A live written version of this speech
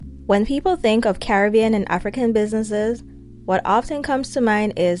When people think of Caribbean and African businesses, what often comes to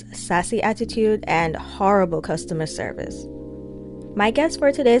mind is sassy attitude and horrible customer service. My guest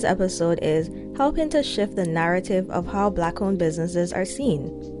for today's episode is helping to shift the narrative of how Black-owned businesses are seen.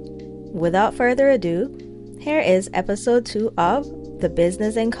 Without further ado, here is episode 2 of the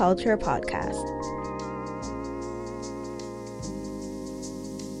Business and Culture Podcast.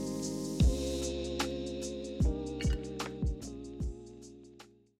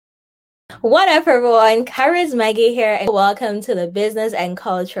 What up, everyone? Karis Maggie here, and welcome to the Business and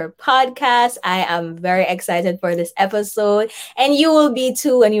Culture Podcast. I am very excited for this episode, and you will be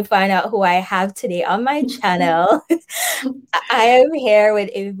too when you find out who I have today on my channel. I am here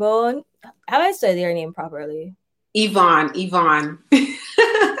with Yvonne. How do I say your name properly? Yvonne.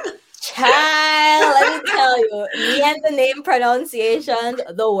 Child, let me tell you, me and the name pronunciation,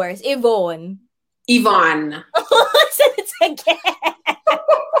 the worst. Yvonne. Say it again.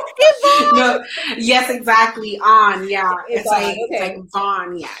 No, yes, exactly. It's like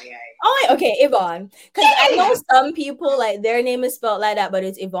Vaughn. Yeah. Oh, okay, Yvonne. Because I know some people like their name is spelled like that, but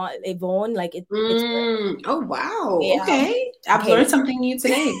it's Yvonne. Like it's. Oh wow. Yeah. Okay, I've learned something new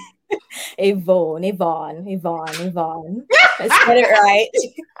today. Yvonne. Let's get it right.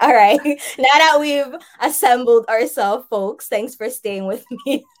 All right. Now that we've assembled ourselves, folks, thanks for staying with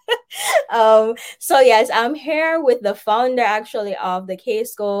me. So yes, I'm here with the founder actually of the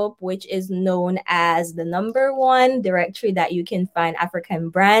Kscope, which is known as the #1 directory that you can find African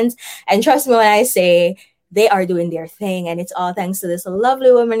brands. And trust me when I say they are doing their thing, and it's all thanks to this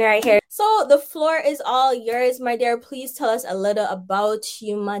lovely woman right here. So the floor is all yours, my dear. Please tell us a little about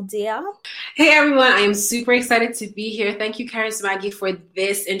you, my dear. Hey everyone, I am super excited to be here. Thank you, Karis Maggie, for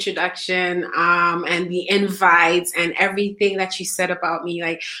this introduction and the invites and everything that you said about me.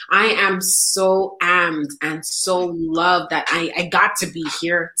 Like, I am so amped and so loved that I got to be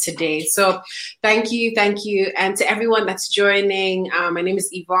here today. So thank you. And to everyone that's joining, my name is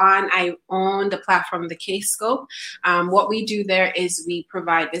Yvonne. I own the platform, the Kscope. What we do there is we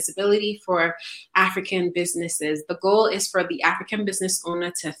provide visibility for African businesses. The goal is for the African business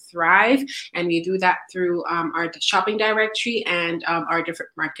owner to thrive, and we do that through our shopping directory and our different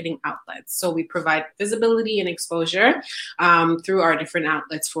marketing outlets. So we provide visibility and exposure through our different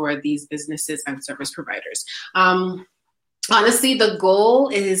outlets for these businesses and service providers. Honestly, the goal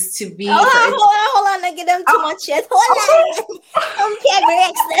is to be... Hold on. I give them too much shit. Hold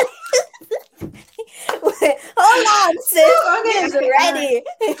on, sis. Okay, ready.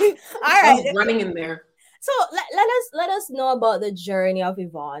 All right. Running in there. So let us know about the journey of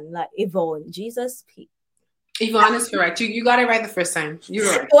Yvonne. Like Yvonne, Jesus. Yvonne is correct. You got it right the first time. You're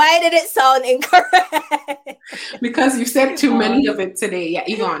right. Why did it sound incorrect? Because you said too many of it today. Yeah,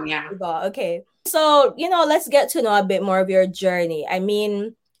 Yvonne. Yeah. Okay. So let's get to know a bit more of your journey. I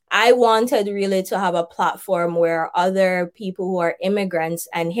mean, I wanted really to have a platform where other people who are immigrants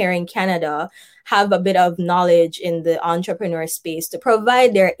and here in Canada have a bit of knowledge in the entrepreneur space to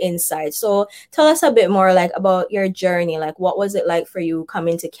provide their insights. So tell us a bit more like about your journey. Like, what was it like for you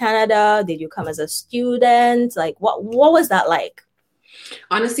coming to Canada? Did you come as a student? Like, what was that like?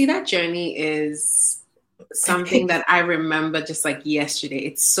 Honestly, that journey is something that I remember just like yesterday.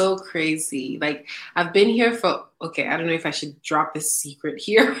 It's so crazy. Like, I've been here for, okay, I don't know if I should drop this secret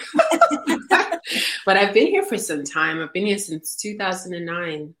here, but I've been here for some time. I've been here since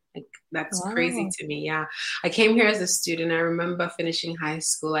 2009. Like, that's crazy to me. Yeah. I came here as a student. I remember finishing high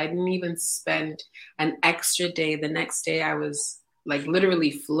school. I didn't even spend an extra day. The next day I was like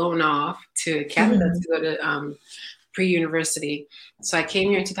literally flown off to Canada to go to pre-university. So I came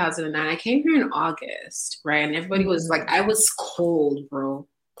here in 2009. I came here in August, right? And everybody was like, I was cold, bro.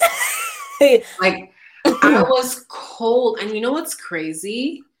 Like, I was cold. And you know what's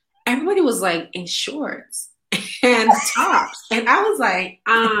crazy? Everybody was like in shorts and tops. And I was like,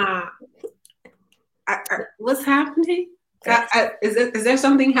 what's happening? Is there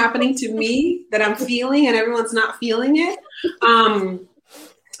something happening to me that I'm feeling and everyone's not feeling it?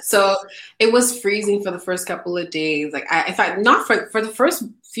 So it was freezing for the first couple of days. Like, not for the first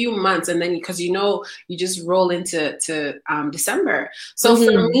few months, and then because you just roll into December. So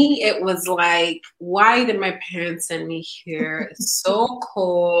for me, it was like, why did my parents send me here? It's so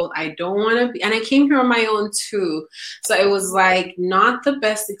cold. I don't want to be. And I came here on my own too. So it was like not the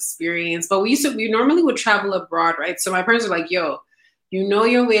best experience. But we normally would travel abroad, right? So my parents were like, yo, you know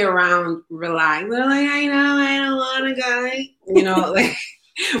your way around, relax. They're like, I know, I don't want to go, like.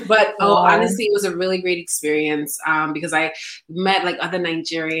 But honestly, it was a really great experience because I met like other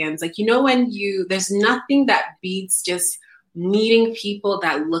Nigerians. Like, when there's nothing that beats just meeting people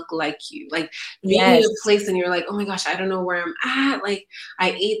that look like you, like being in a place and you're like, oh my gosh, I don't know where I'm at. Like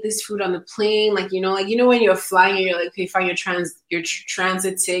I ate this food on the plane. Like when you're flying and you're like, okay, fine, you're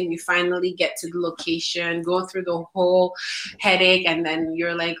transiting, you finally get to the location, go through the whole headache, and then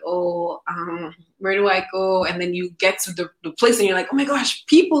you're like, oh, where do I go? And then you get to the place and you're like, oh my gosh,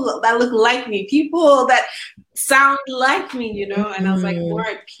 people that look like me, people that sound like me, and I was like more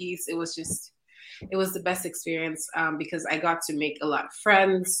at peace. It was the best experience because I got to make a lot of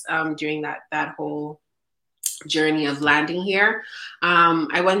friends during that whole journey of landing here.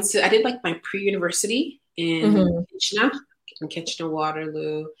 I did like my pre-university in Kitchener,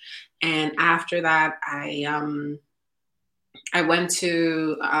 and after that I went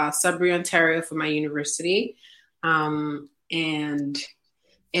to Sudbury, Ontario for my university, and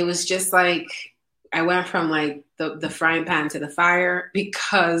it was just like I went from like the frying pan to the fire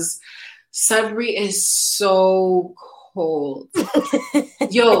because Sudbury is so cold.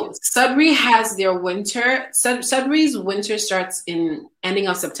 Yo, Sudbury has their winter. Sudbury's winter starts in ending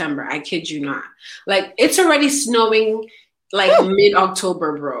of September. I kid you not. Like it's already snowing like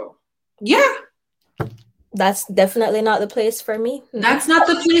mid-October, bro. Yeah. That's definitely not the place for me. That's not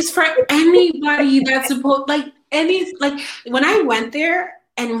the place for anybody that's supposed like when I went there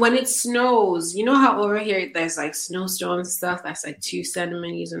and when it snows, you know how over here there's like snowstorms and stuff that's like 2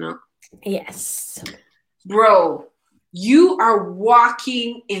 centimeters and up. Yes. Bro, you are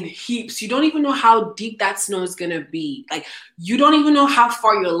walking in heaps. You don't even know how deep that snow is going to be. Like, you don't even know how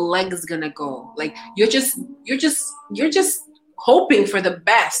far your leg is going to go. Like, you're just hoping for the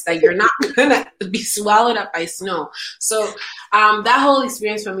best that you're not going to be swallowed up by snow. So, that whole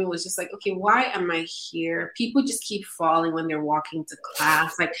experience for me was just like, okay, why am I here? People just keep falling when they're walking to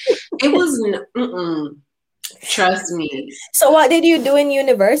class. Like, it was trust me. So what did you do in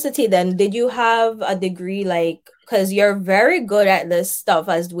university then? Did you have a degree because you're very good at this stuff,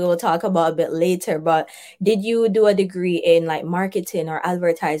 as we will talk about a bit later, but did you do a degree in like marketing or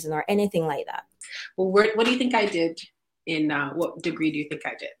advertising or anything like that? Well, what do you think I did in, what degree do you think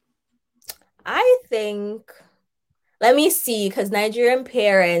I did? I think, let me see, because Nigerian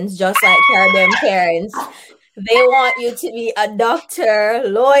parents, just like Caribbean parents, they want you to be a doctor,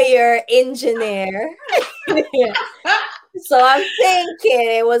 lawyer, engineer. Yeah. So I'm thinking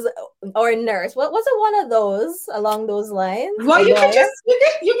it was, or nurse. What was it? One of those along those lines? Well, you could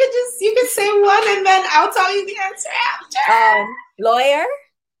say one, and then I'll tell you the answer after. Lawyer?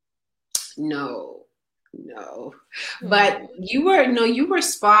 No. But you were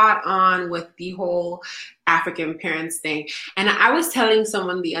spot on with the whole African parents thing. And I was telling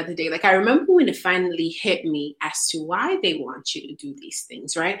someone the other day, like, I remember when it finally hit me as to why they want you to do these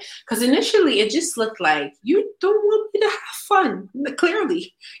things, right? Because initially it just looked like you don't want me to have fun.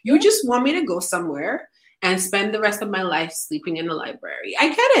 Clearly, you just want me to go somewhere and spend the rest of my life sleeping in the library. I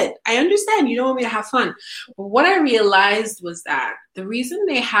get it. I understand. You don't want me to have fun. But what I realized was that the reason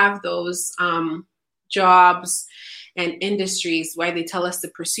they have those jobs and industries, why they tell us to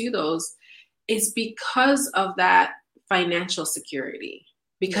pursue those, is because of that financial security.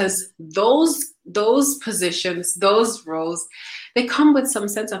 Because those positions, those roles, they come with some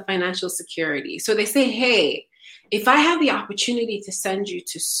sense of financial security. So they say, hey, if I have the opportunity to send you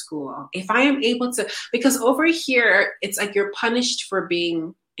to school, if I am able to, because over here, it's like you're punished for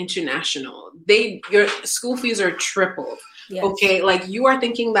being international. Your school fees are tripled. Yes. Okay, like you are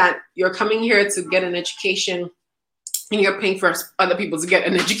thinking that you're coming here to get an education and you're paying for other people to get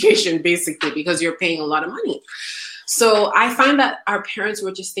an education, basically, because you're paying a lot of money. So I find that our parents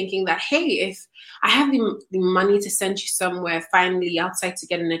were just thinking that, hey, if I have the money to send you somewhere finally outside to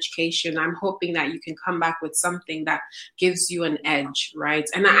get an education, I'm hoping that you can come back with something that gives you an edge, right?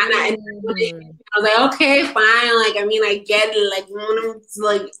 And I was like, okay, fine. Like, I mean, I get it.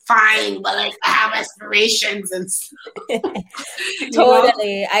 Like, fine, but like, I have aspirations and stuff.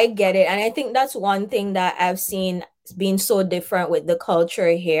 Totally, I get it. And I think that's one thing that I've seen being so different with the culture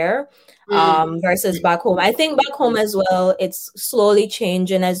here versus back home. I think back home as well, it's slowly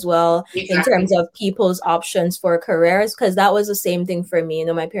changing as well. Exactly. In terms of people's options for careers, because that was the same thing for me.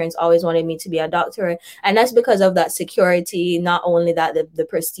 My parents always wanted me to be a doctor, and that's because of that security. Not only that, the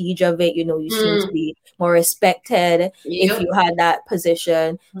prestige of it, you seem to be more respected if you had that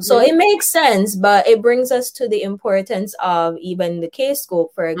position. So it makes sense, but it brings us to the importance of even the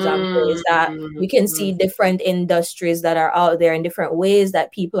K-scope, for example, is that we can see different industries that are out there in different ways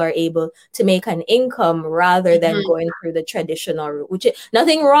that people are able to make an income rather than going through the traditional route, which is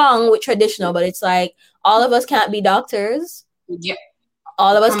nothing wrong with traditional, but it's like all of us can't be doctors. Yeah.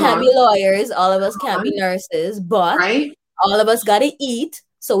 All of us can't be lawyers. All of us can't be nurses, but all of us got to eat.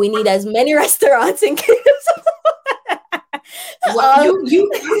 So we need as many restaurants in case. What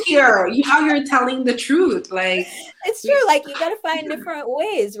you out here telling the truth. Like, it's true. Like you gotta find different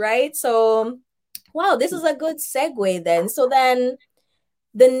ways, right? So wow, this is a good segue then. So then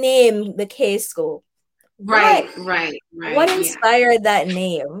the name, the K School. right, What yeah. inspired that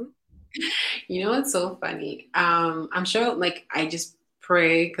name? You know what's so funny? I'm sure, like, I just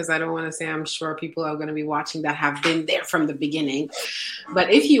pray because I don't want to say I'm sure people are going to be watching that have been there from the beginning.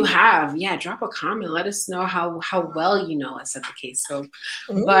 But if you have, yeah, drop a comment. Let us know how well you know us at the Case. So,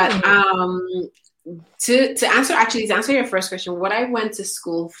 but to answer your first question, what I went to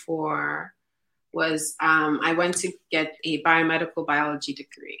school for was I went to get a biomedical biology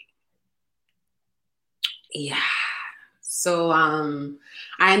degree. Yeah. So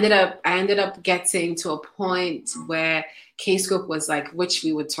I ended up getting to a point where Kscope was like, which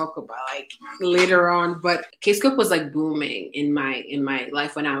we would talk about like later on, but Kscope was like booming in my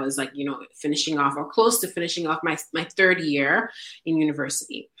life when I was like, you know, finishing off or close to finishing off my third year in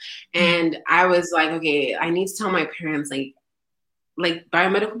university. And I was like, okay, I need to tell my parents like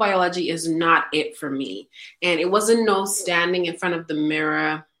biomedical biology is not it for me. And it wasn't no standing in front of the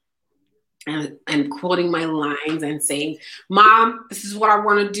mirror and quoting my lines and saying, Mom, this is what I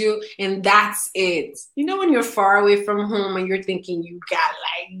want to do. And that's it. You know, when you're far away from home and you're thinking you got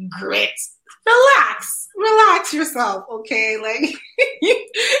like grit, relax yourself. Okay. Like you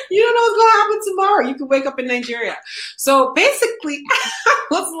don't know what's going to happen tomorrow. You could wake up in Nigeria. So basically I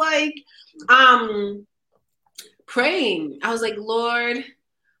was like, praying. I was like, Lord,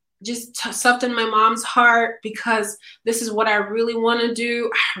 just soften my mom's heart because this is what I really want to do.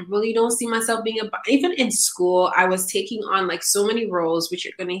 I really don't see myself being even in school. I was taking on like so many roles, which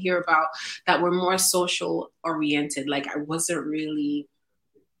you're going to hear about, that were more social oriented. Like I wasn't really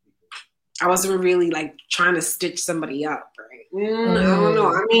like trying to stitch somebody up. Right? I don't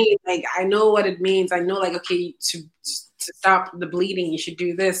know. I mean, like I know what it means. I know like, okay, to stop the bleeding, you should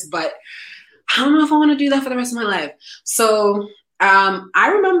do this, but I don't know if I want to do that for the rest of my life. So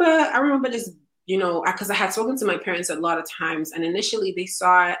I remember just, you know, because I had spoken to my parents a lot of times, and initially they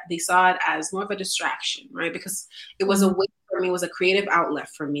saw it as more of a distraction, right? Because it was a way for me, it was a creative outlet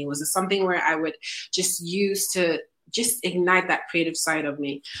for me. It was something where I would just use to just ignite that creative side of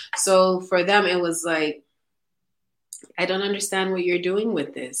me. So for them, it was like, I don't understand what you're doing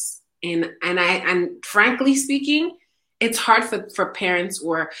with this. And frankly speaking, it's hard for parents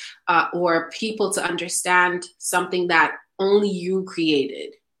or people to understand something that only you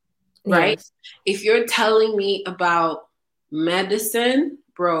created, right? Yes. If you're telling me about medicine,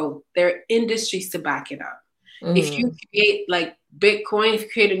 bro, there are industries to back it up. If you create like Bitcoin, if you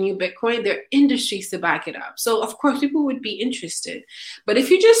create a new Bitcoin, there are industries to back it up. So of course people would be interested. But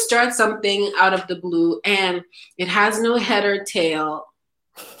if you just start something out of the blue and it has no head or tail,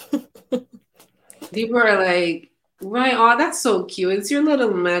 people are like, right, oh, that's so cute. It's your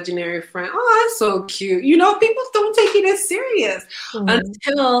little imaginary friend. Oh, that's so cute. You know, people don't take it as serious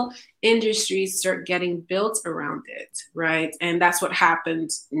until industries start getting built around it, right? And that's what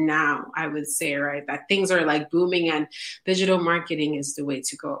happens now, I would say, right? That things are like booming and digital marketing is the way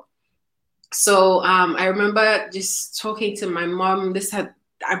to go. So I remember just talking to my mom.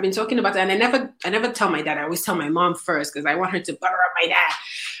 I've been talking about that, and I never tell my dad. I always tell my mom first because I want her to butter up my dad.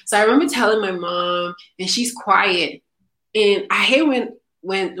 So I remember telling my mom, and she's quiet. And I hate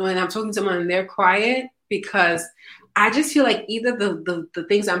when I'm talking to someone and they're quiet because I just feel like either the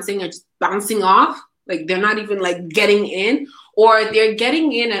things I'm saying are just bouncing off, like they're not even like getting in, or they're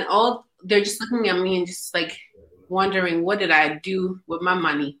getting in and all they're just looking at me and just like wondering, what did I do with my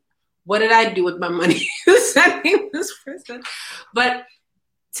money? What did I do with my money? Sending this person. But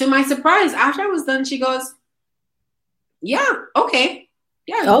to my surprise, after I was done, she goes, yeah, okay.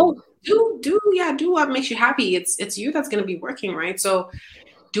 Yeah. Oh. Do what makes you happy. It's you that's gonna be working, right? So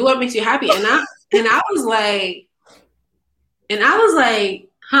do what makes you happy. And I was like,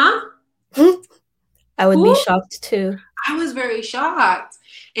 huh? I would be shocked too. I was very shocked.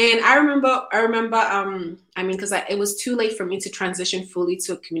 And I remember, because it was too late for me to transition fully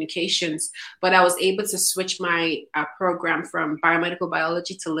to communications, but I was able to switch my program from biomedical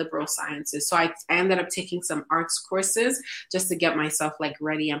biology to liberal sciences. So I ended up taking some arts courses just to get myself like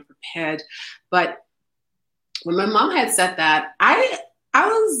ready and prepared. But when my mom had said that, I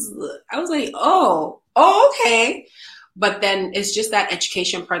was like, oh, okay. But then it's just that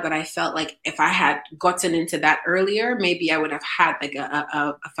education part that I felt like if I had gotten into that earlier, maybe I would have had like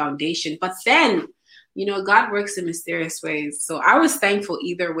a foundation. But then, you know, God works in mysterious ways. So I was thankful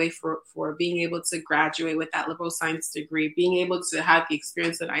either way for being able to graduate with that liberal science degree, being able to have the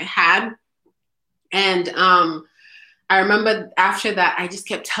experience that I had. And I remember after that, I just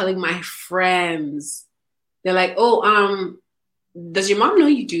kept telling my friends, they're like, oh, does your mom know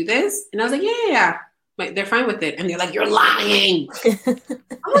you do this? And I was like, yeah, yeah, yeah. Like, they're fine with it. And they're like, you're lying. I'm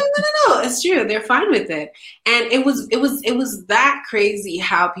like, no, it's true. They're fine with it. And it was that crazy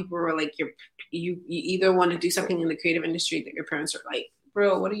how people were like, you either want to do something in the creative industry that your parents are like,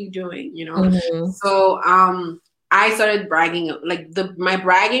 bro, what are you doing? Mm-hmm. So I started bragging. Like my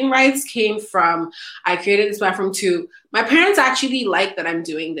bragging rights came from, I created this platform too. My parents actually like that I'm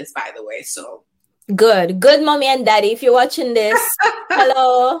doing this, by the way. So Good mommy and daddy. If you're watching this,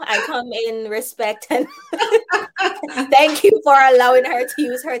 hello, I come in respect and thank you for allowing her to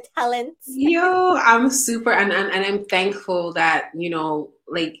use her talents. yo, I'm super, and I'm thankful that,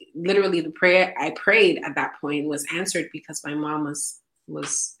 like literally the prayer I prayed at that point was answered because my mom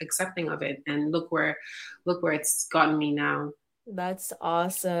was accepting of it, and look where it's gotten me now. That's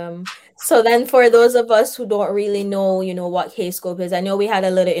awesome. So then for those of us who don't really know, what Kscope is, I know we had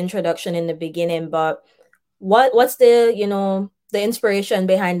a little introduction in the beginning, but what's the inspiration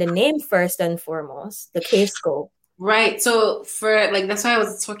behind the name first and foremost, the Kscope? Right. So for like that's why I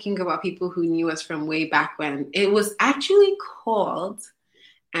was talking about people who knew us from way back when. It was actually called,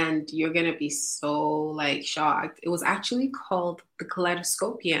 and you're gonna be so like shocked. It was actually called the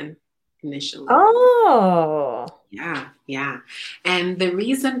Kaleidoscopian initially. Oh. Yeah, yeah. And the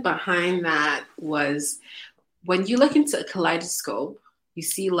reason behind that was when you look into a kaleidoscope, you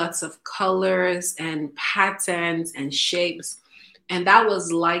see lots of colors and patterns and shapes. And that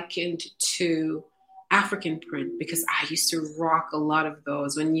was likened to African print because I used to rock a lot of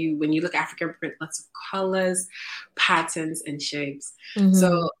those. When you look African print, lots of colors, patterns, and shapes. Mm-hmm.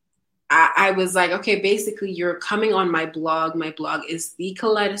 So I was like, okay, basically you're coming on my blog. My blog is the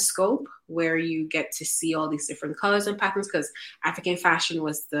Kaleidoscope, where you get to see all these different colors and patterns because African fashion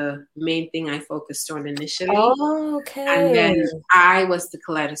was the main thing I focused on initially. Oh, okay. And then I was the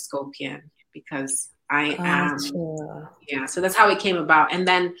Kaleidoscopian because I am. Yeah, so that's how it came about. And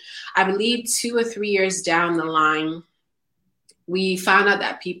then I believe 2 or 3 years down the line, we found out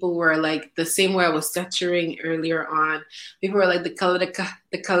that people were like the same way I was stuttering earlier on. People were like the color.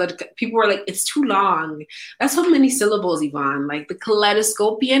 People were like, it's too long. That's so many syllables, Yvonne. Like the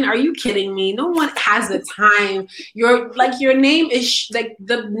kaleidoscopian. Are you kidding me? No one has the time. Your name is like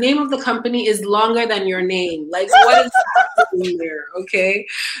the name of the company is longer than your name. Like what is happening there? Okay,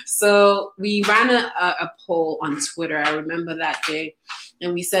 so we ran a poll on Twitter. I remember that day,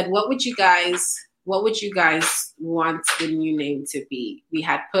 and we said, what would you guys want the new name to be? We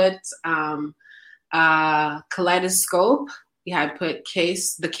had put Kaleidoscope, we had put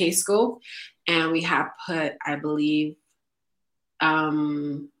the Kscope, and we had put, I believe,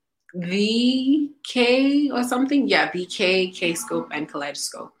 the K or something. Yeah, the Kscope, and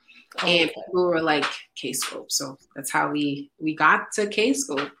Kaleidoscope. Okay. And people were like Kscope. So that's how we got to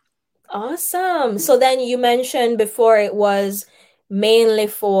Kscope. Awesome. So then you mentioned before it was mainly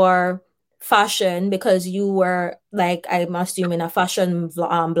for fashion because you were like, I'm assuming, a fashion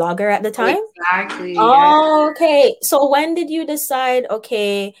blogger at the time? Exactly. Oh, yeah. Okay. So when did you decide,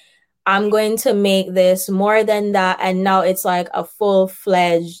 okay, I'm going to make this more than that, and now it's like a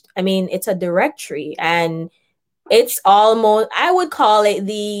full-fledged, it's a directory, and it's almost, I would call it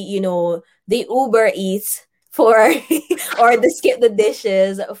the Uber Eats for or the skip the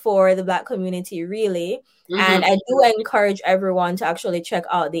dishes for the Black community, really. Mm-hmm. And I do encourage everyone to actually check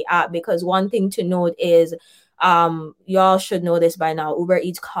out the app because one thing to note is y'all should know this by now, Uber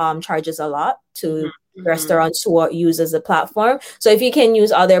Eats charges a lot to restaurants who uses the platform. So if you can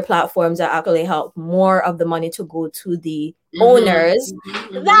use other platforms that actually help more of the money to go to the owners,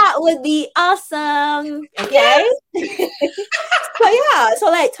 that would be awesome. Okay. So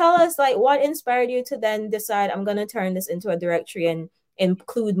like tell us like what inspired you to then decide I'm gonna turn this into a directory and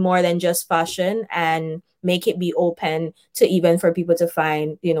include more than just fashion and make it be open to even for people to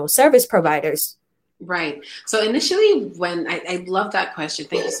find, service providers. Right. So initially when I love that question.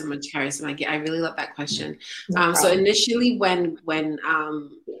 Thank you so much, Charisma. I really love that question. So initially when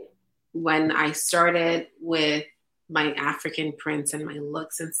I started with my African prints and my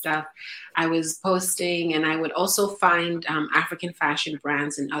looks and stuff, I was posting, and I would also find African fashion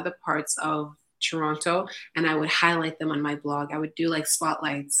brands in other parts of Toronto, and I would highlight them on my blog. I would do like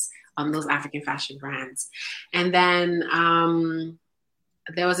spotlights on those African fashion brands. And then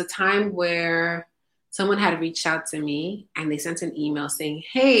there was a time where someone had reached out to me and they sent an email saying,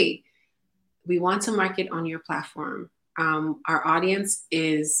 hey, we want to market on your platform. Our audience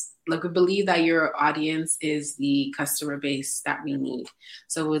is, like, we believe that your audience is the customer base that we need.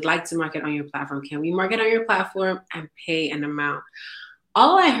 So we'd like to market on your platform. Can we market on your platform and pay an amount?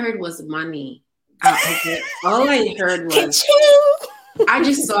 All I heard was money. All I heard was, I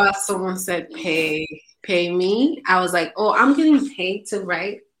just saw someone said pay pay me. I was like, oh, I'm getting paid to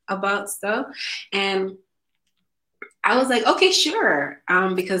write about stuff. And I was like, okay, sure.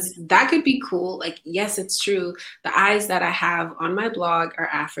 Because that could be cool. Like, yes, it's true. The eyes that I have on my blog are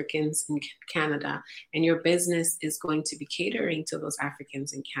Africans in Canada, and your business is going to be catering to those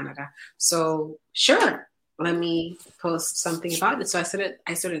Africans in Canada. So sure, let me post something about it. So I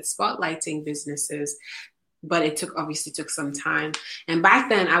started spotlighting businesses, but it obviously took some time. And back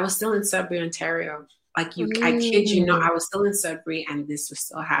then I was still in Sudbury, Ontario. Like I kid you not, I was still in Sudbury and this was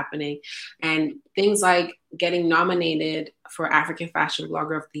still happening. And things like getting nominated for African Fashion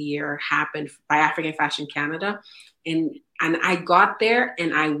Blogger of the Year happened by African Fashion Canada. And I got there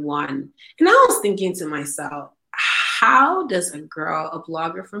and I won. And I was thinking to myself, how does a girl, a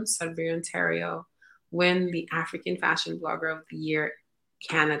blogger from Sudbury, Ontario, win the African Fashion Blogger of the Year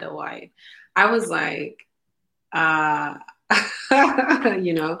Canada-wide? I was like,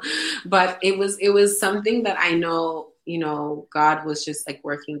 you know, but it was something that I know, you know, God was just like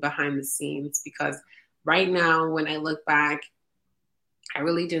working behind the scenes, because right now when I look back, I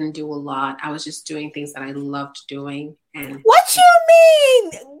really didn't do a lot. I was just doing things that I loved doing. And what you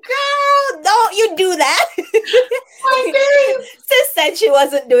mean, girl? Don't you do that? Sis said she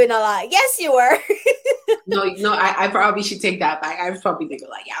wasn't doing a lot. Yes, you were. No, I probably should take that back. I was probably thinking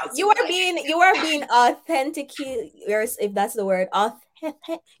like, yeah, you were being authentic. If that's the word,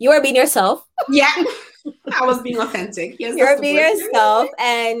 you were being yourself. Yeah. I was being authentic. Yes, you're being yourself.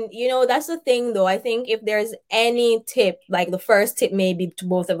 And you know, that's the thing though. I think if there's any tip, like the first tip maybe to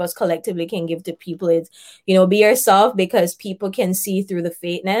both of us collectively can give to people is, you know, be yourself, because people can see through the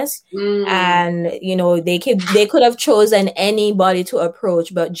fakeness. And you know, they could have chosen anybody to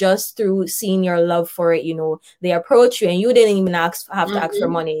approach, but just through seeing your love for it, you know, they approach you and you didn't even have to ask for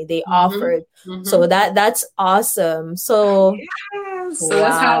money. They offered. So that's awesome. So so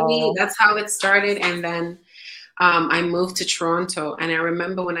that's how it started. And then I moved to Toronto, and I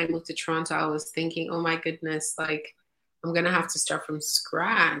remember when I moved to Toronto, I was thinking, oh my goodness, like I'm gonna have to start from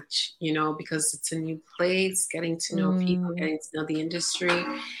scratch, you know, because it's a new place, getting to know people, getting to know the industry.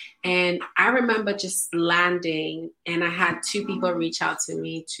 And I remember just landing, and I had 2 people reach out to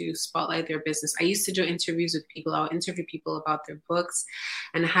me to spotlight their business. I used to do interviews with people. I'll interview people about their books,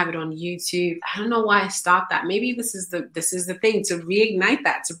 and I have it on YouTube. I don't know why I stopped that. Maybe this is the thing to reignite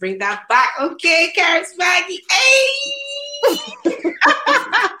that, to bring that back. Okay, Charismatic. Hey!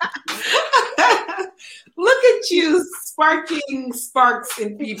 Look at you, sparking sparks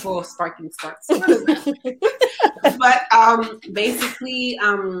in people. Sparking sparks. What is that? But basically,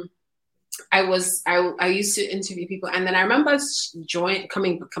 I used to interview people, and then I remember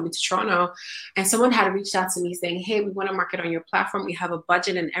coming to Toronto, and someone had reached out to me saying, "Hey, we want to market on your platform. We have a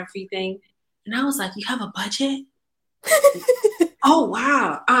budget and everything." And I was like, "You have a budget?" Oh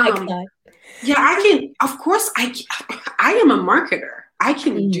wow. Yeah, I can. Of course, I am a marketer. I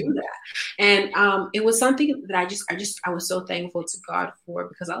can do that. And it was something that I was so thankful to God for,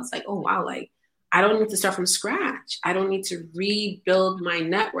 because I was like, oh wow, like I don't need to start from scratch. I don't need to rebuild my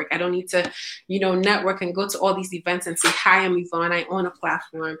network. I don't need to, you know, network and go to all these events and say, hi, I'm Yvonne. I own a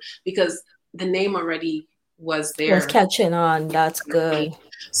platform, because the name already was there. Was catching on. That's good.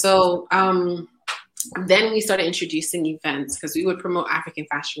 So then we started introducing events, because we would promote African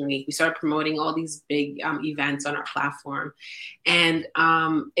Fashion Week. We started promoting all these big events on our platform. And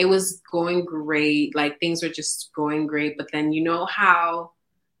it was going great. Like things were just going great. But then you know how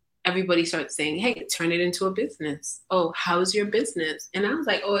everybody starts saying, hey, turn it into a business. Oh, how's your business? And I was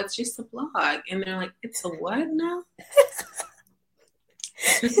like, oh, it's just a blog. And they're like, it's a what now?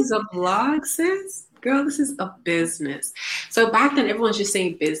 This is a blog, sis? Girl, this is a business. So back then, everyone's just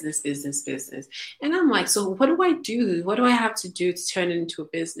saying business, business, business. And I'm like, so what do I do? What do I have to do to turn it into a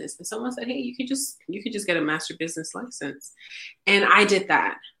business? And someone said, hey, you could just get a master business license. And I did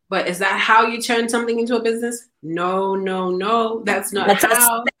that. But is that how you turn something into a business? No. That's not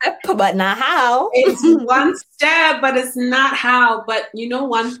how. A step, but not how. It's one step, but it's not how. But you know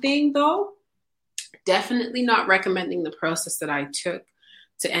one thing, though? Definitely not recommending the process that I took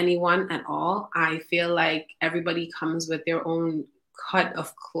to anyone at all. I feel like everybody comes with their own cut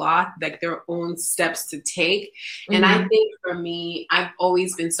of cloth, like their own steps to take. And I think for me, I've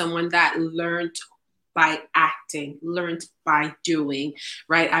always been someone that learned by acting, learned by doing,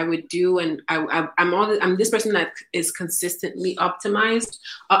 right? I would do, and I'm this person that is consistently optimizing,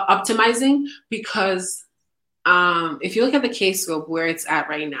 because if you look at the Kscope where it's at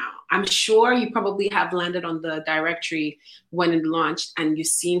right now, I'm sure you probably have landed on the directory when it launched and you've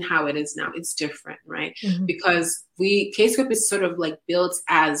seen how it is now. It's different, right? Because Kscope is sort of like built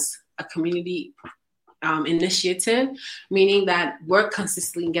as a community initiative, meaning that we're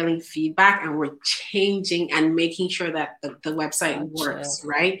consistently getting feedback and we're changing and making sure that the website works,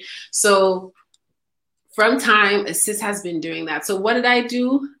 right? So from time, Assist has been doing that. So what did I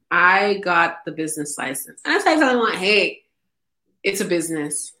do? I got the business license. And I started telling them, hey, it's a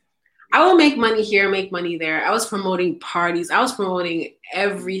business. I will make money here, make money there. I was promoting parties. I was promoting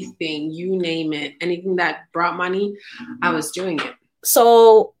everything, you name it. Anything that brought money, I was doing it.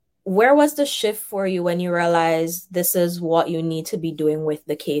 So where was the shift for you when you realized this is what you need to be doing with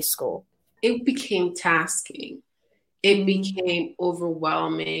the K-School? It became tasking. It became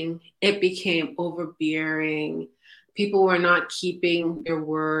overwhelming. It became overbearing. People were not keeping their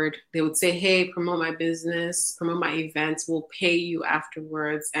word. They would say, hey, promote my business, promote my events, we'll pay you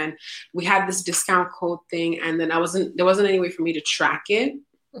afterwards. And we had this discount code thing, and then there wasn't any way for me to track it.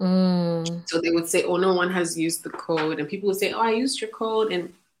 So they would say, oh, no one has used the code. And people would say, oh, I used your code.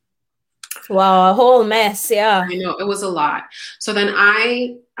 And wow, a whole mess. Yeah. I know, it was a lot. So then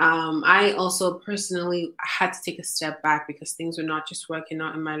I also personally had to take a step back because things were not just working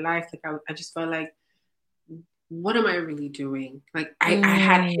out in my life. Like I just felt like, what am I really doing? Like I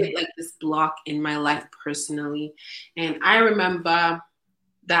had hit like this block in my life personally. And I remember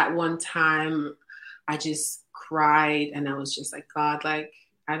that one time I just cried and I was just like, God, like,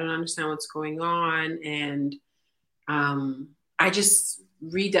 I don't understand what's going on. And I just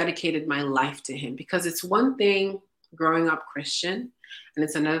rededicated my life to him, because it's one thing growing up Christian, and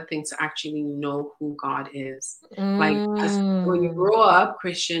it's another thing to actually know who God is. Like when you grow up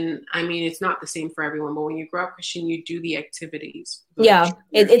Christian, I mean, it's not the same for everyone, but when you grow up Christian, you do the activities. Yeah,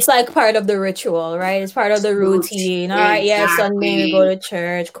 it's like part of the ritual, right? It's part of the routine. All right, yeah, Sunday you go to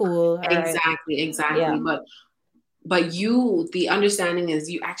church, cool. Exactly. Yeah. But the understanding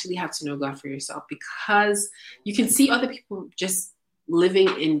is you actually have to know God for yourself, because you can see other people just living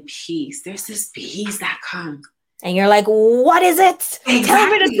in peace. There's this peace that comes. And you're like, what is it? Exactly. Tell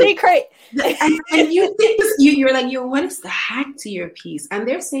me the secret. and you think you're like, yo, what is the hack to your peace? And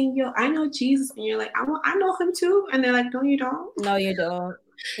they're saying, yo, I know Jesus. And you're like, I know him too. And they're like, no, you don't. No, you don't.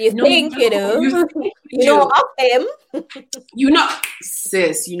 You think you do. You know of him. You know,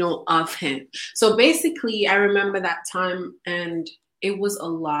 sis, you know of him. So basically, I remember that time, and it was a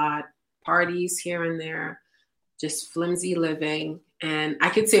lot. Parties here and there, just flimsy living. And I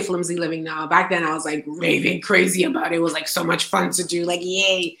could say flimsy living now. Back then, I was like raving crazy about it. It was like so much fun to do, like,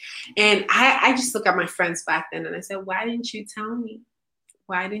 yay. And I just look at my friends back then and I said, why didn't you tell me?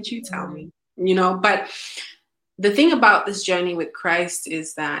 Why didn't you tell me? You know, but the thing about this journey with Christ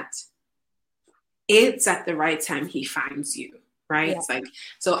is that it's at the right time he finds you, right? Yeah. It's like,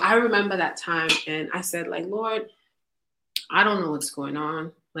 so I remember that time and I said, like, Lord, I don't know what's going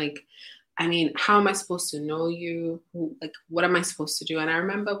on. Like, I mean, how am I supposed to know you? Like, what am I supposed to do? And I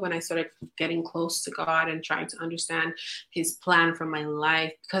remember when I started getting close to God and trying to understand his plan for my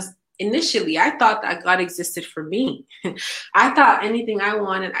life, because initially I thought that God existed for me. I thought anything I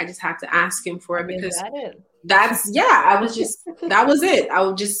wanted, I just had to ask him for it, because that was it. I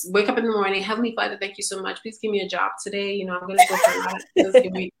would just wake up in the morning, Heavenly Father, thank you so much. Please give me a job today. You know, I'm going to go for a lot of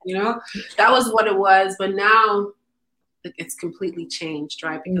things. You know, that was what it was. But now it's completely changed,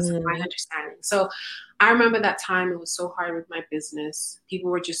 right? Because of my understanding. So I remember that time, it was so hard with my business. People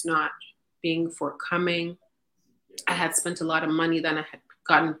were just not being forthcoming. I had spent a lot of money that I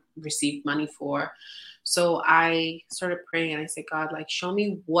had received money for. So I started praying and I said, God, like, show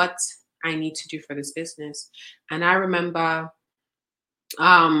me what I need to do for this business. And I remember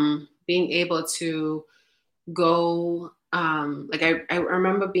being able to go, I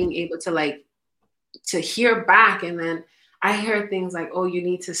remember being able to hear back, and then I heard things like, oh, you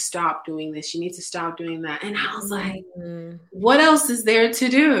need to stop doing this, you need to stop doing that. And I was like, what else is there to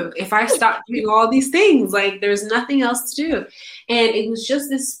do if I stop doing all these things? Like, there's nothing else to do. And it was just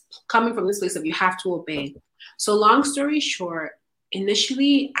this coming from this place of you have to obey. So long story short,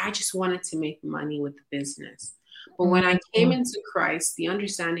 initially I just wanted to make money with the business. But when I came into Christ, the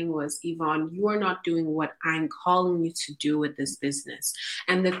understanding was, Yvonne, you are not doing what I'm calling you to do with this business.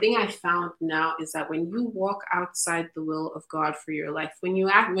 And the thing I found now is that when you walk outside the will of God for your life, when you've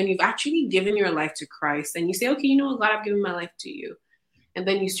actually given your life to Christ and you say, okay, you know what, God, I've given my life to you. And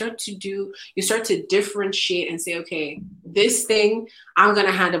then you start to differentiate and say, okay, this thing I'm going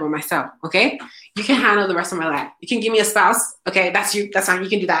to handle by myself. Okay. You can handle the rest of my life. You can give me a spouse. Okay. That's you. That's fine. You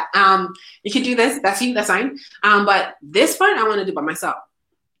can do that. You can do this. That's you. That's fine. But this part I want to do by myself.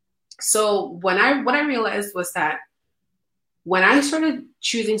 So what I realized was that when I started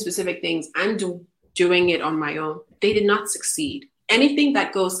choosing specific things and doing it on my own, they did not succeed. Anything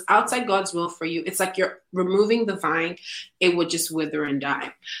that goes outside God's will for you, it's like you're removing the vine, it would just wither and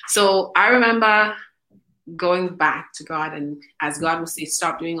die. So I remember going back to God, and as God would say,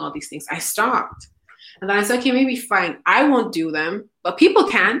 stop doing all these things, I stopped. And then I said, okay, maybe fine, I won't do them, but people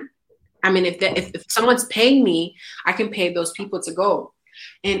can. I mean, if someone's paying me, I can pay those people to go.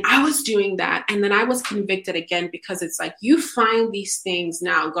 And I was doing that. And then I was convicted again, because it's like, you find these things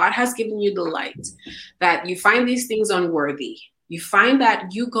now. God has given you the light, that you find these things unworthy. You find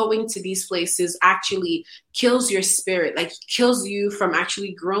that you going to these places actually kills your spirit, like kills you from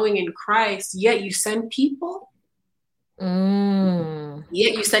actually growing in Christ. Yet you send people.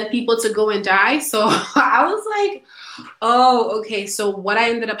 Yet you send people to go and die. So I was like, oh, okay. So what I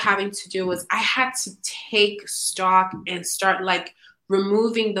ended up having to do was I had to take stock and start like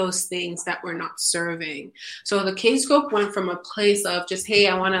removing those things that were not serving. So the K-Scope went from a place of just, hey,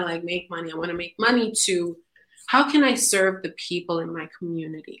 I want to like make money. I want to make money, to how can I serve the people in my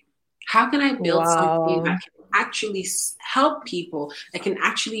community? How can I build something that can actually help people, that can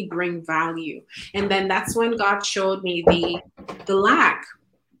actually bring value? And then that's when God showed me the lack,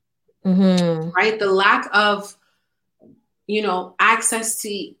 right? The lack of, access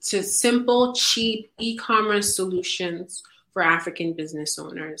to simple, cheap e-commerce solutions for African business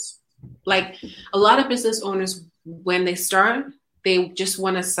owners. Like a lot of business owners, when they start, they just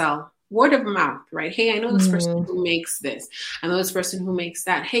want to sell. Word of mouth, right? Hey, I know this person who makes this. I know this person who makes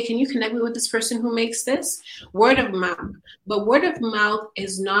that. Hey, can you connect me with this person who makes this? Word of mouth. But word of mouth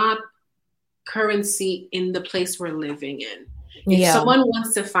is not currency in the place we're living in. If someone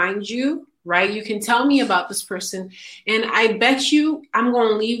wants to find you, right, you can tell me about this person, and I bet you I'm going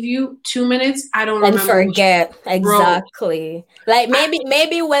to leave you 2 minutes. I don't remember. And forget. Exactly. Like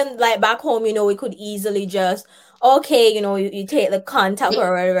maybe when like back home, we could easily just, okay, you take the contact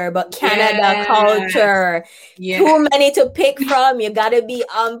or whatever, but Canada culture, too many to pick from. You gotta be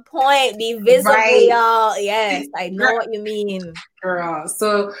on point, be visible, y'all. Yes, I know what you mean, girl.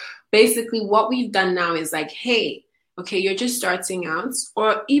 So basically, what we've done now is like, hey, okay, you're just starting out,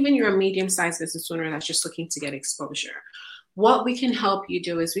 or even you're a medium-sized business owner that's just looking to get exposure. What we can help you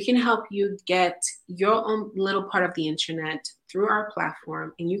do is we can help you get your own little part of the internet through our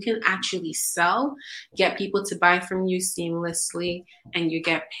platform, and you can actually sell, get people to buy from you seamlessly, and you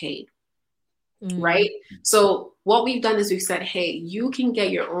get paid, right? So what we've done is we've said, hey, you can get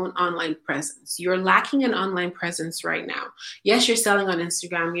your own online presence. You're lacking an online presence right now. Yes, you're selling on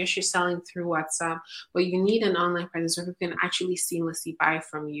Instagram. Yes, you're selling through WhatsApp, but you need an online presence where people can actually seamlessly buy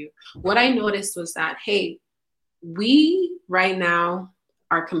from you. What I noticed was that, hey, we right now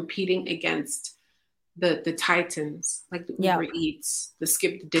are competing against the titans, like the Uber Eats, the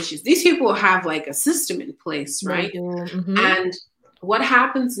Skip the Dishes. These people have like a system in place, right? And what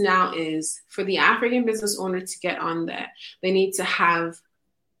happens now is for the African business owner to get on there, they need to have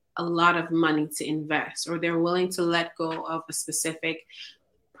a lot of money to invest, or they're willing to let go of a specific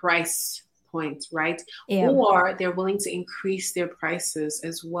price point, right? Or they're willing to increase their prices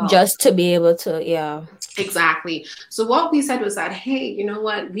as well, just to be able to, exactly. So what we said was that, hey, you know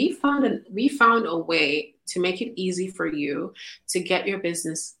what, we found a way to make it easy for you to get your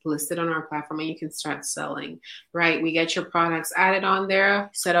business listed on our platform, and you can start selling, right? We get your products added on there,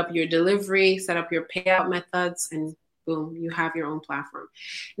 set up your delivery, set up your payout methods, and boom, you have your own platform.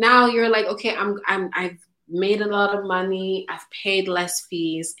 Now you're like, okay, I've made a lot of money, I've paid less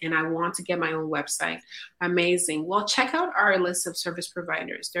fees, and I want to get my own website. Amazing. Well, check out our list of service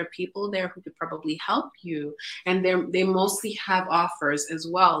providers. There are people there who could probably help you, and they mostly have offers as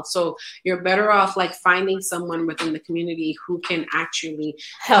well. So you're better off like finding someone within the community who can actually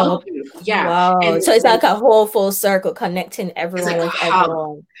help you. Yeah. Wow. And so it's like a whole full circle, connecting everyone with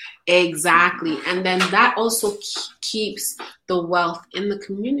everyone. Exactly. And then that also keeps the wealth in the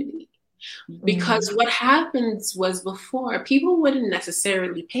community. Because what happens was before, people wouldn't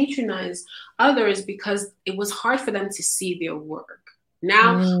necessarily patronize others because it was hard for them to see their work.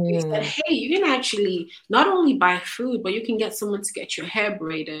 Now we said, hey, you can actually not only buy food, but you can get someone to get your hair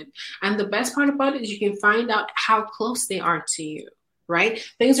braided. And the best part about it is you can find out how close they are to you, right?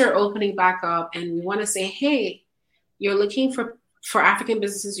 Things are opening back up, and we want to say, hey, you're looking for African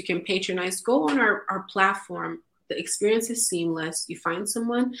businesses you can patronize, go on our platform. The experience is seamless. You find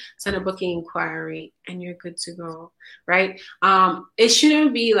someone, send a booking inquiry, and you're good to go, right? It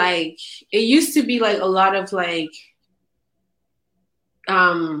shouldn't be like, it used to be like a lot of like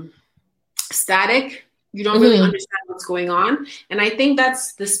static. You don't really understand what's going on. And I think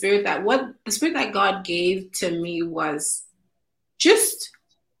that's the spirit that God gave to me was just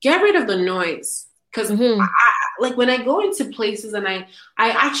get rid of the noise. Because like when I go into places and I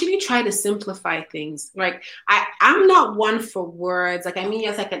actually try to simplify things. Like I'm not one for words. Like, I mean,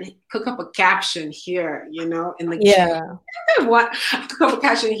 yes, I can cook up a caption here, in the what cook up a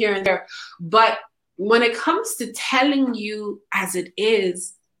caption here and there. But when it comes to telling you as it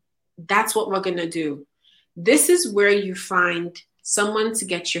is, that's what we're going to do. This is where you find someone to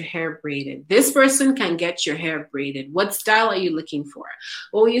get your hair braided. This person can get your hair braided. What style are you looking for?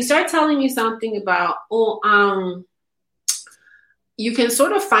 Well, when you start telling me something about, you can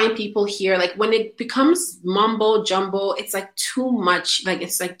sort of find people here, like when it becomes mumbo jumbo, it's like too much, like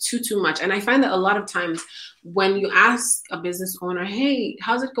it's like too much. And I find that a lot of times when you ask a business owner, hey,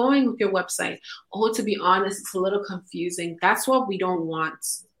 how's it going with your website? Oh, to be honest, it's a little confusing. That's what we don't want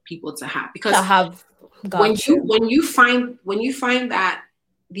people to have, because when you find that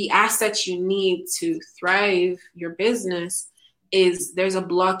the assets you need to thrive your business is there's a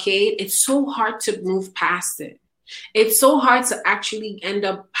blockade, it's so hard to move past it. It's so hard to actually end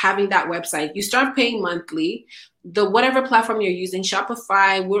up having that website. You start paying monthly. The whatever platform you're using,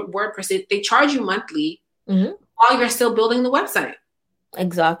 Shopify, WordPress, they charge you monthly while you're still building the website.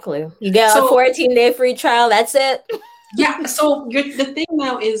 Exactly. You get a 14-day free trial. That's it. Yeah. So the thing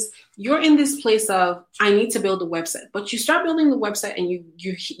now is you're in this place of, I need to build a website, but you start building the website and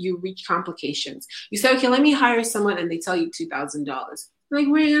you reach complications. You say, okay, let me hire someone, and they tell you $2,000. Like,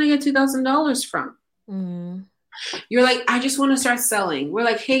 where are you going to get $2,000 from? You're like, I just want to start selling. We're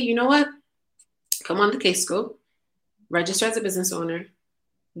like, hey, you know what? Come on the Kscope, register as a business owner,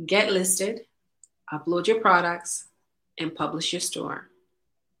 get listed, upload your products, and publish your store.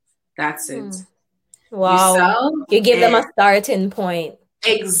 That's it. Wow. You give them a starting point.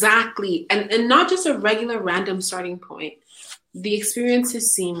 Exactly. And not just a regular random starting point. The experience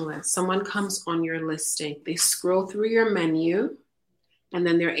is seamless. Someone comes on your listing, they scroll through your menu, and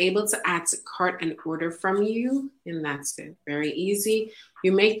then they're able to add to cart and order from you. And that's it. Very easy.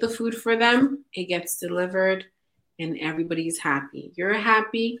 You make the food for them, it gets delivered, and everybody's happy. You're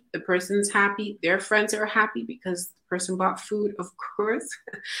happy, the person's happy, their friends are happy because the person bought food, of course.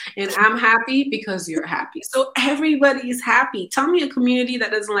 And I'm happy because you're happy. So everybody's happy. Tell me a community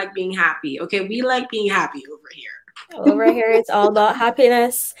that doesn't like being happy. Okay, we like being happy over here. Over here, it's all about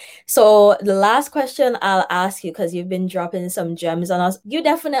happiness. So the last question I'll ask you, because you've been dropping some gems on us, you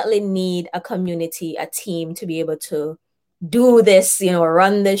definitely need a community, a team to be able to do this,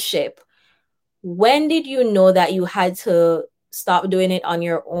 run this ship. When did you know that you had to stop doing it on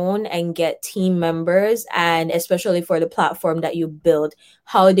your own and get team members? And especially for the platform that you built,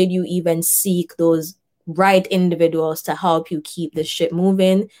 how did you even seek those right individuals to help you keep the ship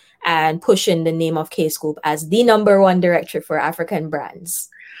moving and pushing the name of Kscope as the #1 directory for African brands?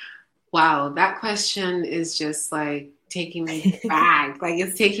 Wow, that question is just like taking me back. Like,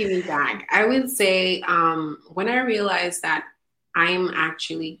 it's taking me back. I would say when I realized that I'm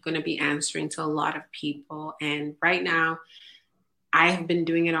actually going to be answering to a lot of people, and right now I've been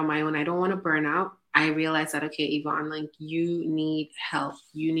doing it on my own. I don't want to burn out. I realized that, okay, Yvonne, like, you need help.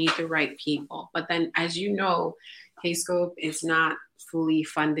 You need the right people. But then, as you know, Kscope is not fully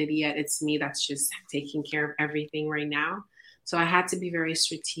funded yet. It's me that's just taking care of everything right now. So I had to be very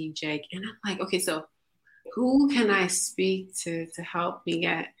strategic. And I'm like, okay, so who can I speak to help me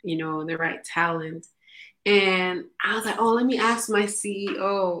get, the right talent? And I was like, oh, let me ask my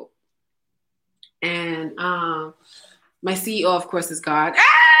CEO. And my CEO, of course, is God.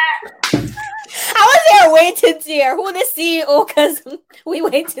 I was there waiting to hear who the CEO, because we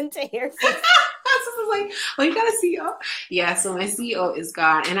waiting to hear. So I was like, oh, you got a CEO? Yeah, so my CEO is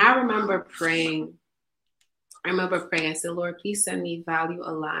God. And I remember praying. I said, Lord, please send me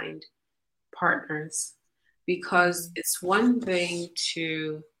value-aligned partners. Because it's one thing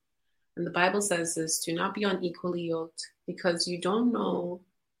to, and the Bible says this, to not be unequally yoked, because you don't know,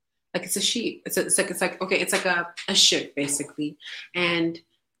 like, it's a sheep. It's like a ship, basically. And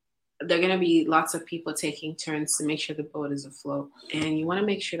there are going to be lots of people taking turns to make sure the boat is afloat. And you want to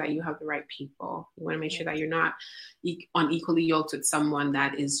make sure that you have the right people. You want to make sure that you're not unequally yoked with someone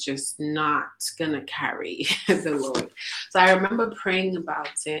that is just not going to carry the load. So I remember praying about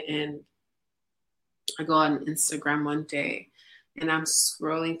it, and I go on Instagram one day, and I'm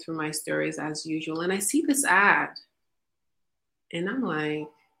scrolling through my stories as usual, and I see this ad. And I'm like,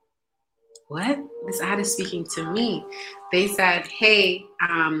 what? This ad is speaking to me. They said, hey,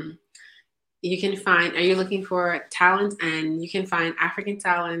 are you looking for talent? And you can find African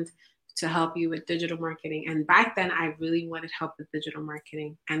talent to help you with digital marketing. And back then, I really wanted help with digital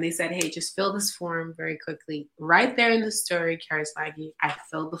marketing. And they said, hey, just fill this form very quickly. Right there in the story, Carrie Swaggy, I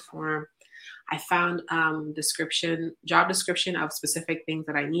filled the form. I found job description of specific things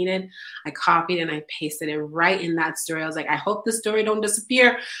that I needed. I copied and I pasted it right in that story. I was like, I hope the story don't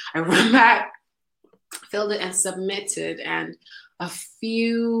disappear. I run back, filled it, and submitted. And a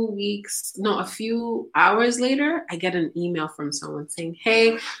few hours later, I get an email from someone saying,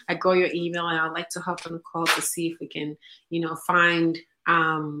 hey, I got your email and I'd like to hop on a call to see if we can, find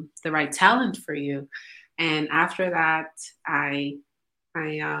the right talent for you. And after that,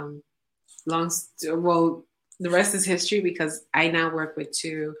 the rest is history, because I now work with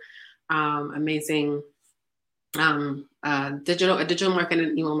two amazing digital marketer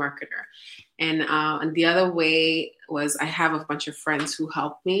and email marketer. And the other way was, I have a bunch of friends who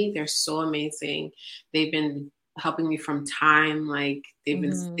help me. They're so amazing. They've been helping me from time. Like they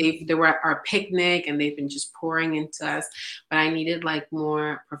were at our picnic and they've been just pouring into us. But I needed like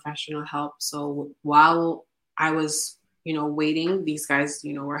more professional help. So while I was, waiting, these guys,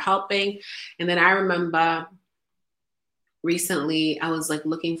 were helping. And then I remember recently I was like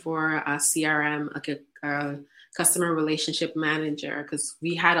looking for a CRM, like a customer relationship manager, because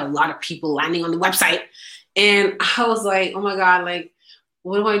we had a lot of people landing on the website. And I was like, oh my God, like,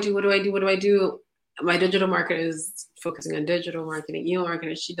 what do I do? My digital marketer is focusing on digital marketing, email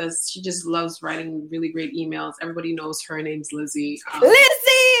marketing. She just loves writing really great emails. Everybody knows her name's Lizzie.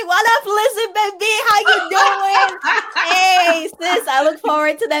 Lizzie, what up, Lizzie, baby? How you doing? Hey, sis, I look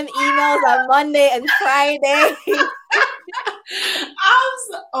forward to them emails on Monday and Friday.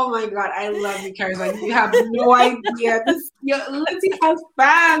 Oh my God, I love you, Charisma. You have no idea. Lizzie has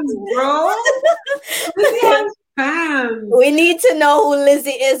fans, bro. Lizzie has fans. We need to know who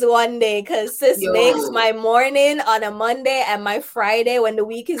Lizzie is one day, because sis makes my morning on a Monday, and my Friday, when the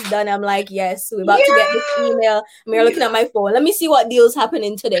week is done, I'm like, yes, we're about to get this email. I'm looking at my phone. Let me see what deals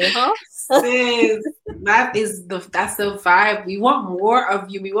happening today, huh? Sis, that's the vibe. We want more of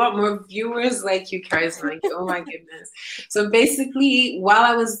you. We want more viewers like you, Charisma. Like, oh my goodness. So basically, while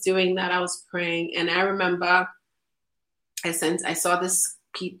I was doing that, I was praying, and I remember I saw this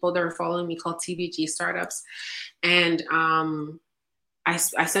people that were following me called TBG Startups, and I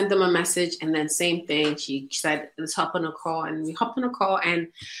sent them a message, and then same thing. She said, let's hop on a call, and we hopped on a call, and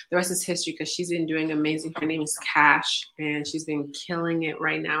the rest is history, because she's been doing amazing. Her name is Cash, and she's been killing it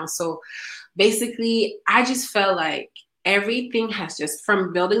right now. So basically, I just felt like everything has just,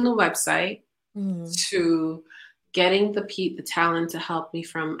 from building the website to getting the talent to help me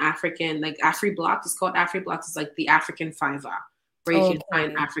from African, like AfriBlocks. It's called AfriBlocks. It's like the African Fiverr, where you can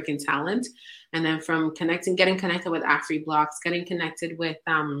find African talent. And then from getting connected with AfriBlocks, getting connected with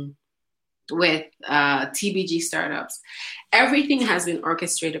TBG Startups, everything has been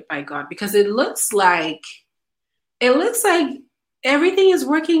orchestrated by God, because it looks like everything is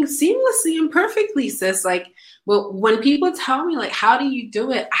working seamlessly and perfectly, sis. Like, well, when people tell me like, how do you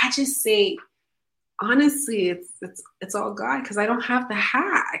do it? I just say, honestly, it's all God, because I don't have the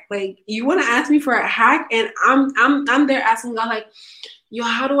hack. Like, you want to ask me for a hack, and I'm there asking God, like, yo,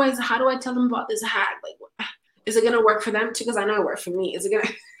 how do I tell them about this hack? Like, is it gonna work for them too? Because I know it worked for me. Is it gonna?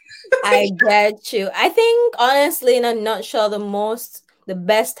 I get you. I think, honestly, in a nutshell, the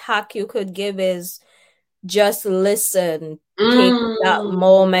best hack you could give is just listen. Take that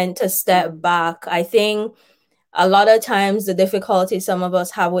moment to step back. I think a lot of times the difficulty some of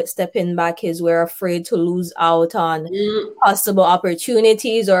us have with stepping back is we're afraid to lose out on possible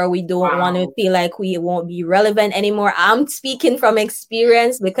opportunities, or we don't want to feel like we won't be relevant anymore. I'm speaking from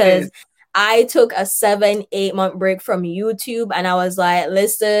experience, because I took a 7-8 month break from YouTube, and I was like,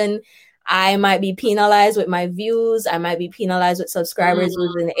 listen, I might be penalized with my views. I might be penalized with subscribers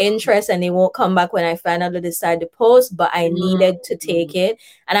losing interest, and they won't come back when I finally decide to post. But I needed to take it.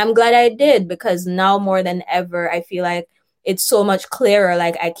 And I'm glad I did, because now more than ever, I feel like it's so much clearer.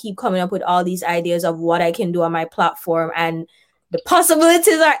 Like, I keep coming up with all these ideas of what I can do on my platform, and the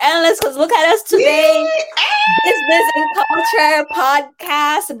possibilities are endless, because look at us today. Business and Culture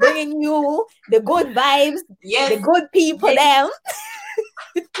podcast, bringing you the good vibes, the good people, them.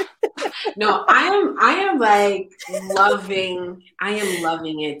 No, I am like loving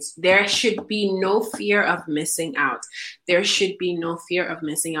it. There should be no fear of missing out. There should be no fear of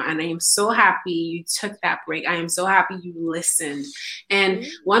missing out. And I am so happy you took that break. I am so happy you listened. And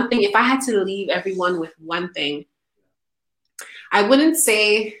one thing, if I had to leave everyone with one thing, I wouldn't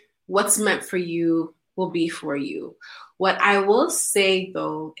say what's meant for you will be for you. What I will say,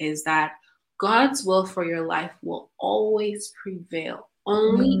 though, is that God's will for your life will always prevail,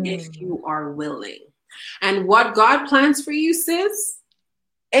 only if you are willing. And what God plans for you, sis,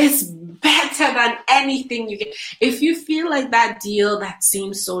 is better than anything you get. If you feel like that deal that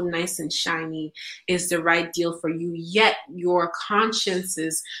seems so nice and shiny is the right deal for you, yet your conscience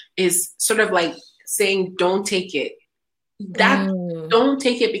is sort of like saying, don't take it. Don't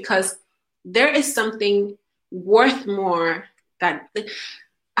take it, because there is something worth more that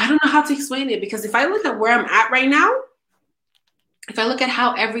I don't know how to explain it. Because if I look at where I'm at right now, if I look at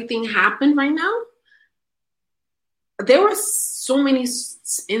how everything happened right now, there were so many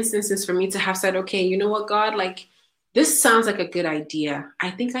instances for me to have said, okay, you know what, God, like, this sounds like a good idea.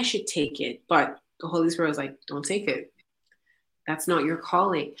 I think I should take it. But the Holy Spirit was like, don't take it. That's not your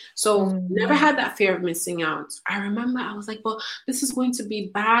calling. So never had that fear of missing out. I remember I was like, well, this is going to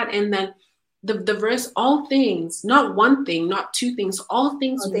be bad. And then the verse, all things, not one thing, not two things, all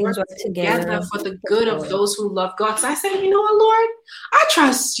things work together for the good of those who love God. So I said, you know what, Lord, I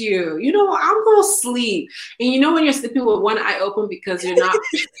trust you. You know what, I'm going to sleep. And you know when you're sleeping with one eye open because you're not,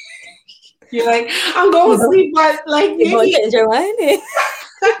 you're like, I'm going to sleep, but like, you maybe change your mind.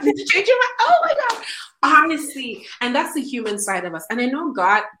 Change your mind. Oh my God. Honestly. And that's the human side of us. And I know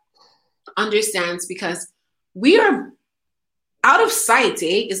God understands because we are out of sight,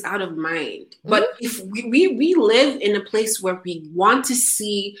 is out of mind. But if we live in a place where we want to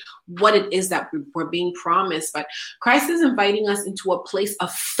see what it is that we're being promised, but Christ is inviting us into a place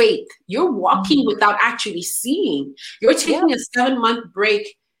of faith. You're walking without actually seeing. You're taking a 7-month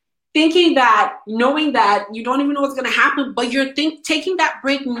break, thinking that, knowing that you don't even know what's going to happen, but you're taking that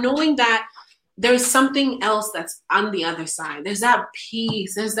break knowing that there's something else that's on the other side. There's that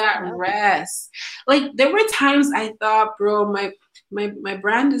peace. There's that rest. Like, there were times I thought, bro, my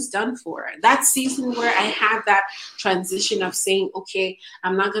brand is done for. That season where I had that transition of saying, okay,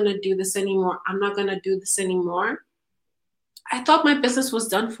 I'm not going to do this anymore. I'm not going to do this anymore. I thought my business was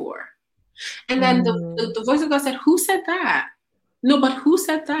done for. And then the voice of God said, who said that? No, but who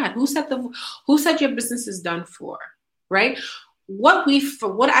said that? Who said your business is done for? Right? What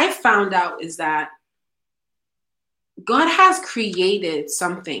I found out is that God has created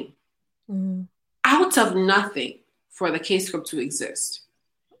something out of nothing for the K-Scope to exist.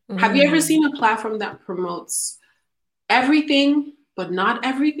 Have you ever seen a platform that promotes everything but not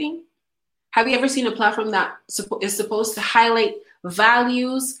everything? Have you ever seen a platform that is supposed to highlight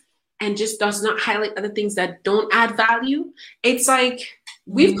values and just does not highlight other things that don't add value? It's like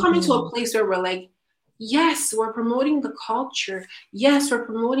we've come into a place where we're like, yes, we're promoting the culture. Yes, we're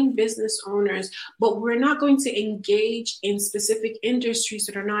promoting business owners, but we're not going to engage in specific industries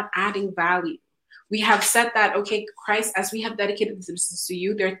that are not adding value. We have said that, okay, Christ, as we have dedicated this business to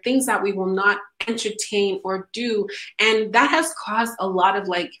you, there are things that we will not entertain or do. And that has caused a lot of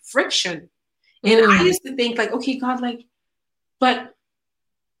like friction. And I used to think like, okay, God, like, but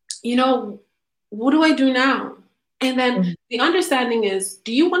you know, what do I do now? And then the understanding is,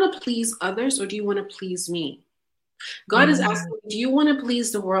 do you want to please others or do you want to please me? God is asking, do you want to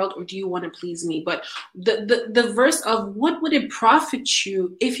please the world or do you want to please me? But the verse of what would it profit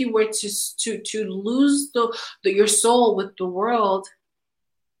you if you were to lose your soul with the world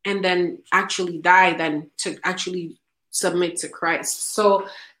and then actually die, than to actually submit to Christ. So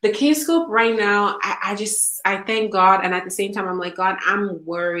the K-Scope right now, I thank God. And at the same time, I'm like, God, I'm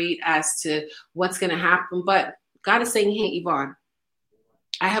worried as to what's going to happen. But God is saying, hey, Yvonne,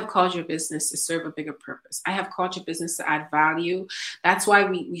 I have called your business to serve a bigger purpose. I have called your business to add value. That's why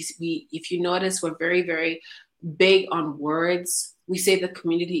we if you notice, we're very, very big on words. We say the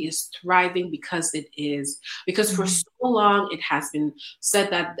community is thriving because it is. Because for so long, it has been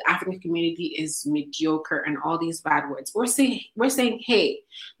said that the African community is mediocre and all these bad words. We're saying, hey,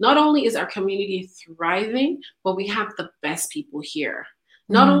 not only is our community thriving, but we have the best people here.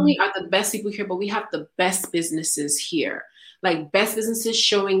 Not only are the best people here, but we have the best businesses here. Like best businesses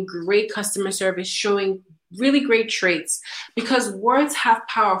showing great customer service, showing really great traits, because words have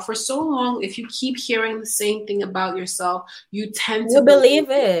power. For so long, if you keep hearing the same thing about yourself, you tend to believe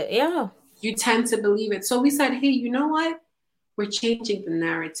it. Yeah. You tend to believe it. So we said, hey, you know what? We're changing the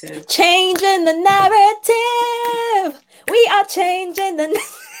narrative. Changing the narrative. We are changing the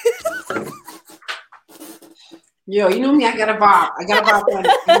Yo, you know me, I got a bop. I got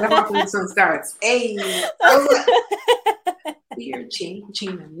a bop when the sun starts. Hey. We are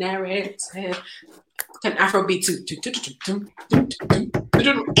changing the narrative. Can Afrobeat too. What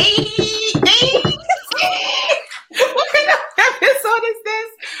kind of episode is this?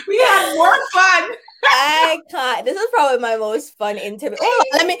 We had more fun. I can't. This is probably my most fun interview.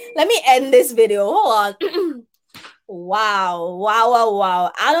 Hold on, let me end this video. Hold on.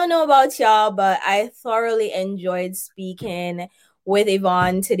 Wow. I don't know about y'all, but I thoroughly enjoyed speaking with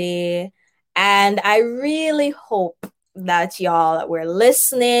Yvonne today. And I really hope that y'all were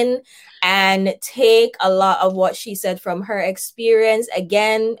listening and take a lot of what she said from her experience.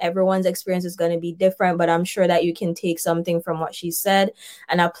 Again, everyone's experience is going to be different, but I'm sure that you can take something from what she said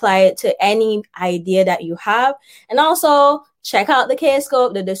and apply it to any idea that you have. And also, check out the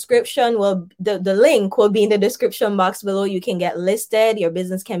Kscope. The description will, the link will be in the description box below. You can get listed. Your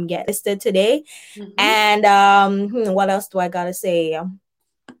business can get listed today. And what else do I gotta say?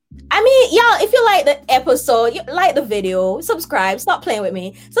 I mean, y'all, if you like the episode, you like the video, subscribe. Stop playing with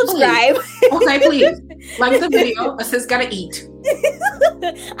me. Subscribe. Please. Okay, please. Like the video. A sis gotta eat.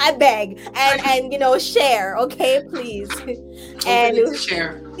 I beg. And share, okay, please. And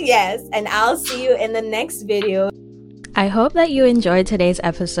share. Yes, and I'll see you in the next video. I hope that you enjoyed today's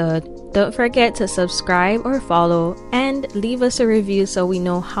episode. Don't forget to subscribe or follow and leave us a review so we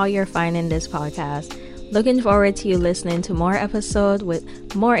know how you're finding this podcast. Looking forward to you listening to more episodes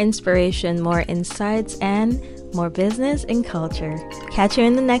with more inspiration, more insights, and more business and culture. Catch you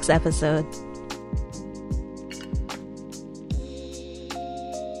in the next episode.